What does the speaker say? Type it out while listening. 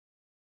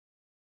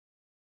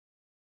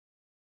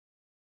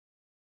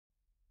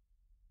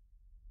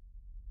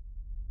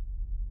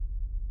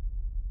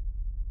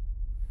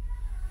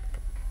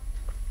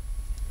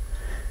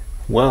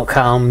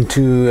Welcome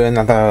to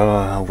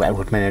another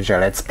Railroad Manager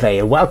Let's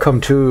Play.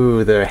 Welcome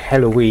to the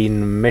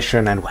Halloween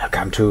mission and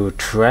welcome to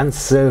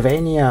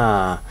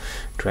Transylvania.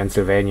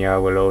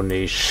 Transylvania will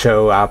only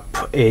show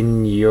up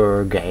in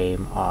your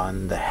game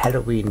on the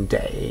Halloween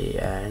day,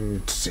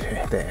 and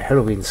the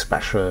Halloween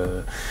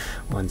special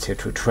wants you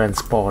to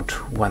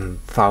transport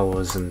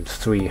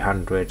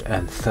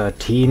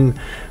 1313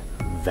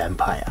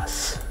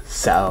 vampires.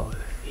 So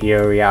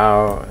here we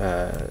are.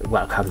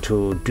 Welcome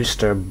to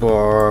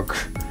Düsterburg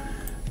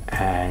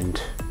and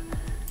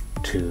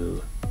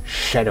to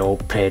Shadow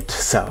Pit.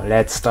 So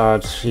let's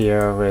start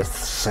here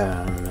with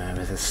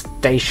a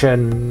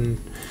station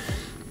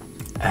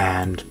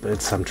and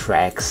build some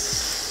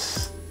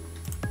tracks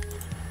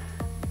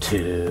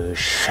to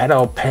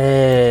Shadow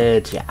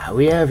Pit. Yeah,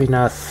 we have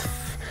enough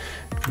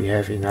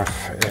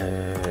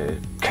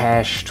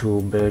cash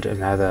to build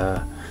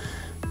another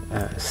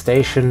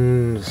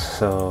station,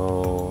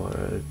 so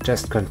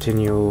just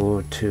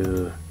continue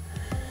to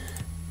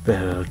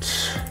build.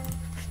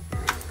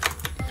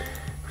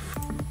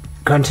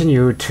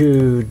 Continue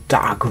to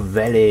Dark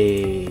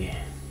Valley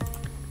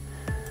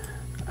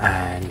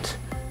and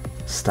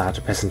start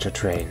a passenger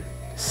train.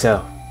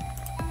 So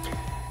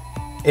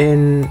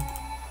in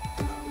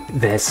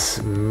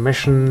this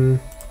mission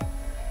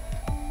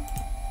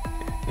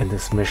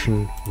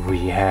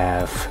we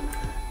have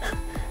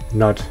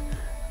not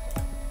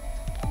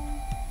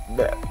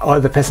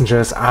all the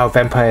passengers are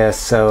vampires,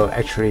 so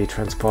actually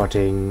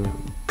transporting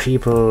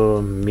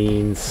people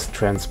means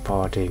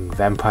transporting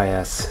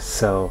vampires.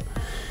 So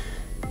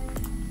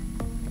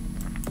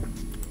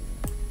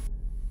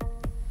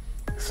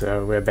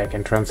we're back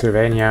in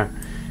Transylvania.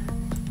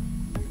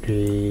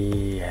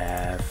 We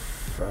have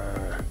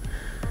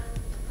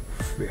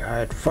we are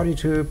at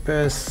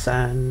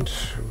 42%.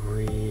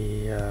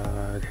 We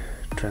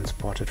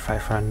transported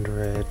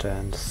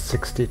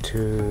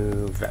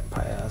 562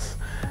 vampires,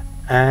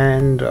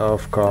 and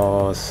of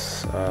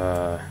course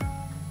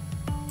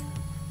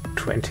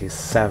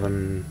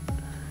 27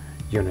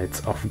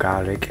 units of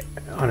garlic.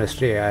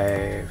 Honestly,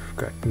 I've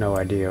got no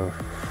idea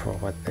for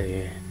what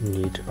they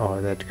need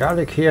all that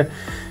garlic here.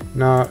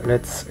 Now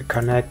let's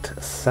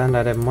connect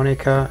Santa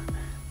Monica.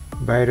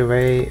 By the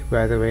way,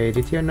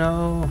 did you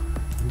know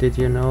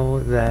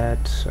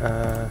that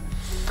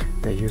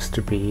there used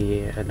to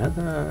be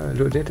another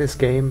Luddites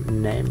game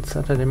named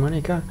Santa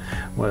Monica?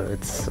 Well,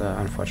 it's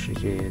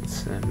unfortunately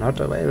it's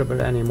not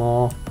available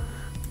anymore,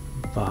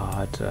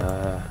 but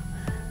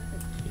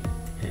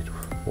it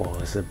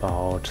was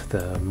about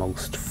the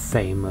most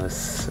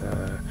famous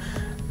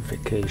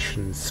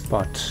vacation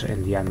spot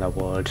in the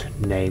underworld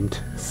named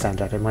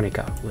Santa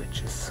Monica,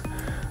 which is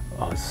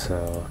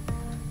also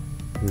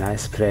a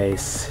nice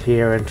place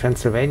here in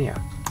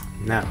Transylvania.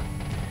 Now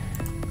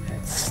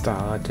let's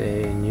start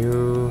a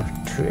new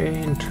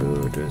train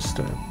to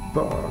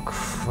Düsterburg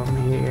from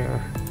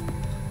here.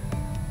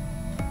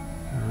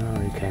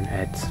 We can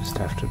add some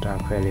stuff to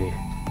Dark Valley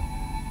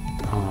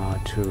or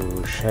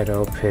to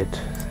Shadow Pit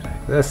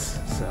like this.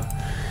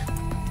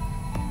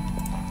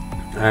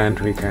 And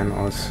we can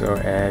also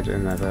add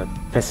another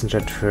passenger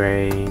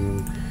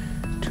train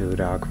to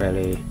Dark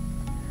Valley,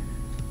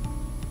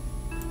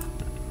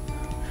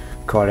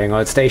 calling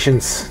all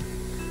stations.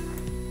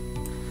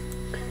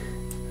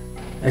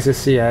 As you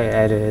see, I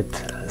added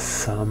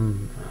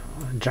some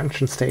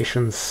junction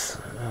stations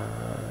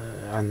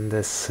on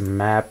this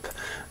map.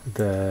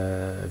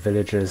 The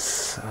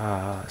villages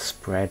are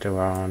spread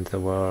around the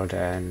world,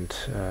 and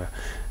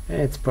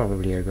it's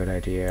probably a good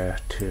idea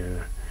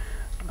to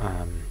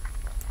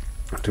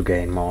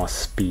gain more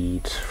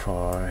speed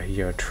for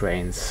your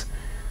trains.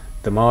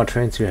 The more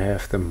trains you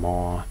have, the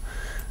more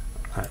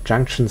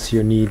junctions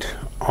you need,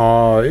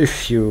 or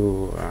if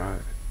you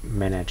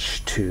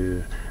manage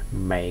to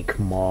make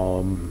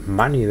more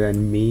money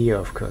than me,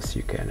 of course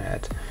you can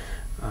add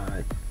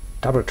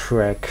double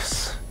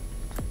tracks,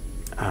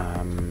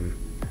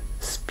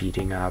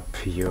 speeding up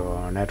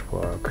your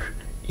network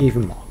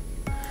even more.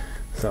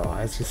 So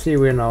as you see,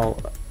 we're now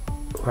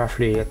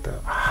roughly at the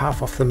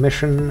half of the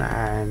mission,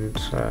 and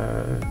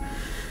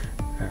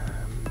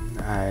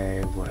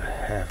I will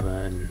have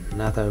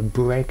another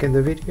break in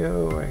the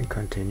video and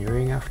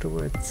continuing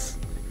afterwards.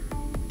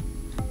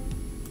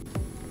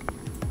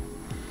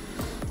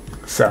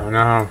 So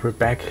now we're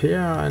back here,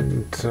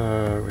 and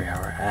we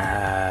are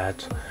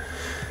at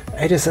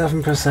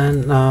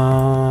 87%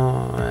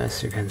 now.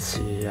 As you can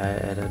see, I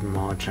added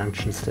more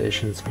junction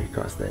stations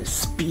because they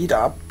speed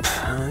up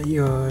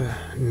your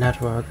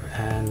network,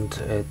 and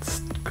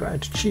it's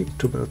quite cheap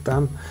to build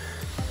them.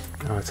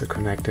 I also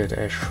connected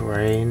a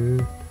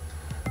train,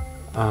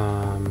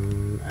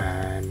 and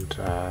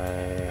I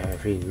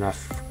have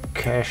enough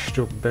cash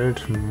to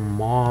build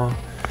more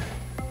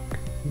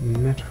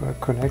network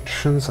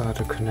connections or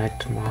to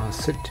connect more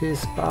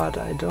cities, but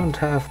I don't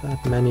have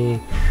that many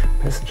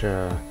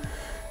passenger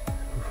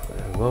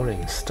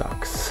rolling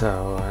stock.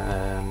 So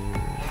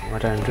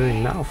what I'm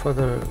doing now for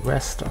the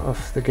rest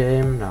of the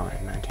game, now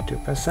at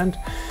 92%,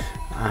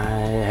 I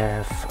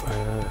have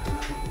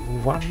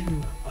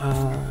one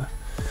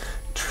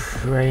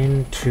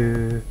train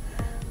to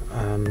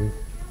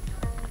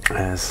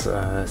as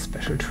a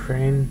special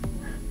train,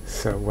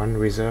 so one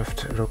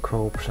reserved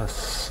loco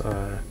plus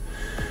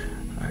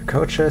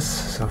coaches.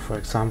 So for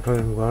example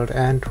in World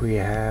End we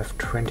have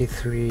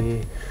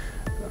 23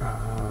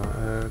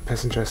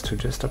 passengers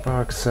to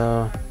Park,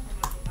 so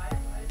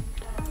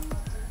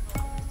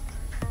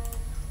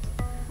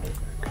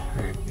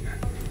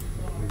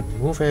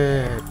move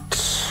it.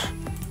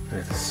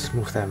 Let's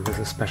move them with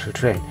a special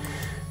train.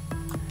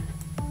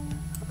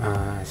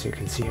 As you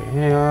can see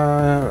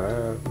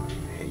here,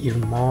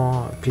 even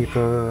more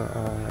people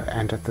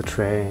entered the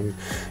train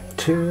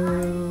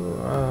to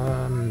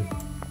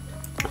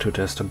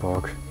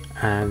Borg,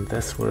 and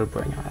this will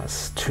bring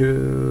us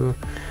to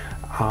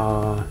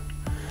our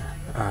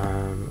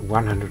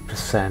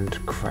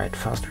 100% quite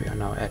fast. We are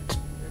now at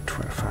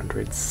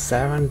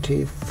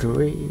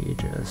 1273,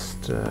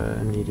 just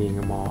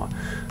needing more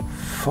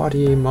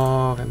 40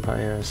 more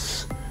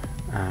vampires,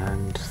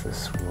 and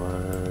this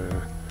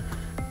will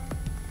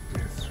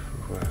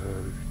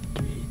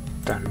be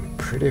done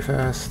pretty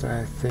fast,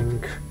 I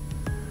think.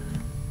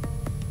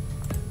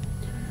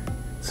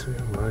 So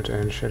World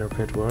End, Shadow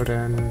Pit, World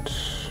End.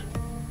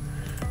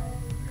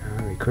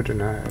 We could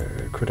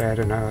add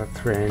another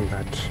train,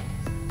 but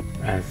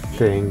I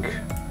think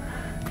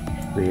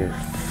we'll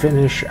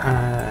finish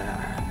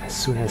as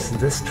soon as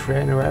this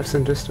train arrives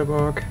in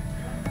Borg.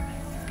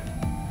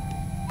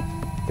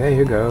 There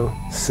you go.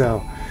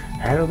 So,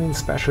 Halloween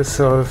special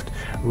solved.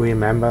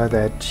 Remember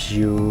that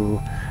you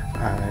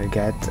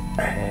get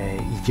a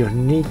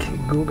unique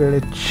Google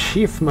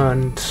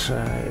achievement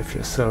if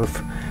you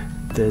solve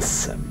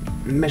this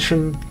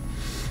mission,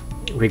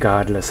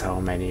 regardless how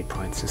many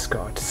points you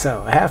scored.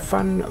 So, have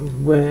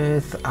fun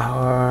with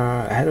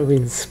our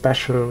Halloween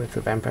special with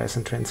the vampires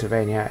in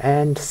Transylvania,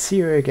 and see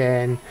you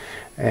again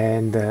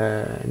in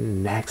the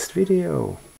next video.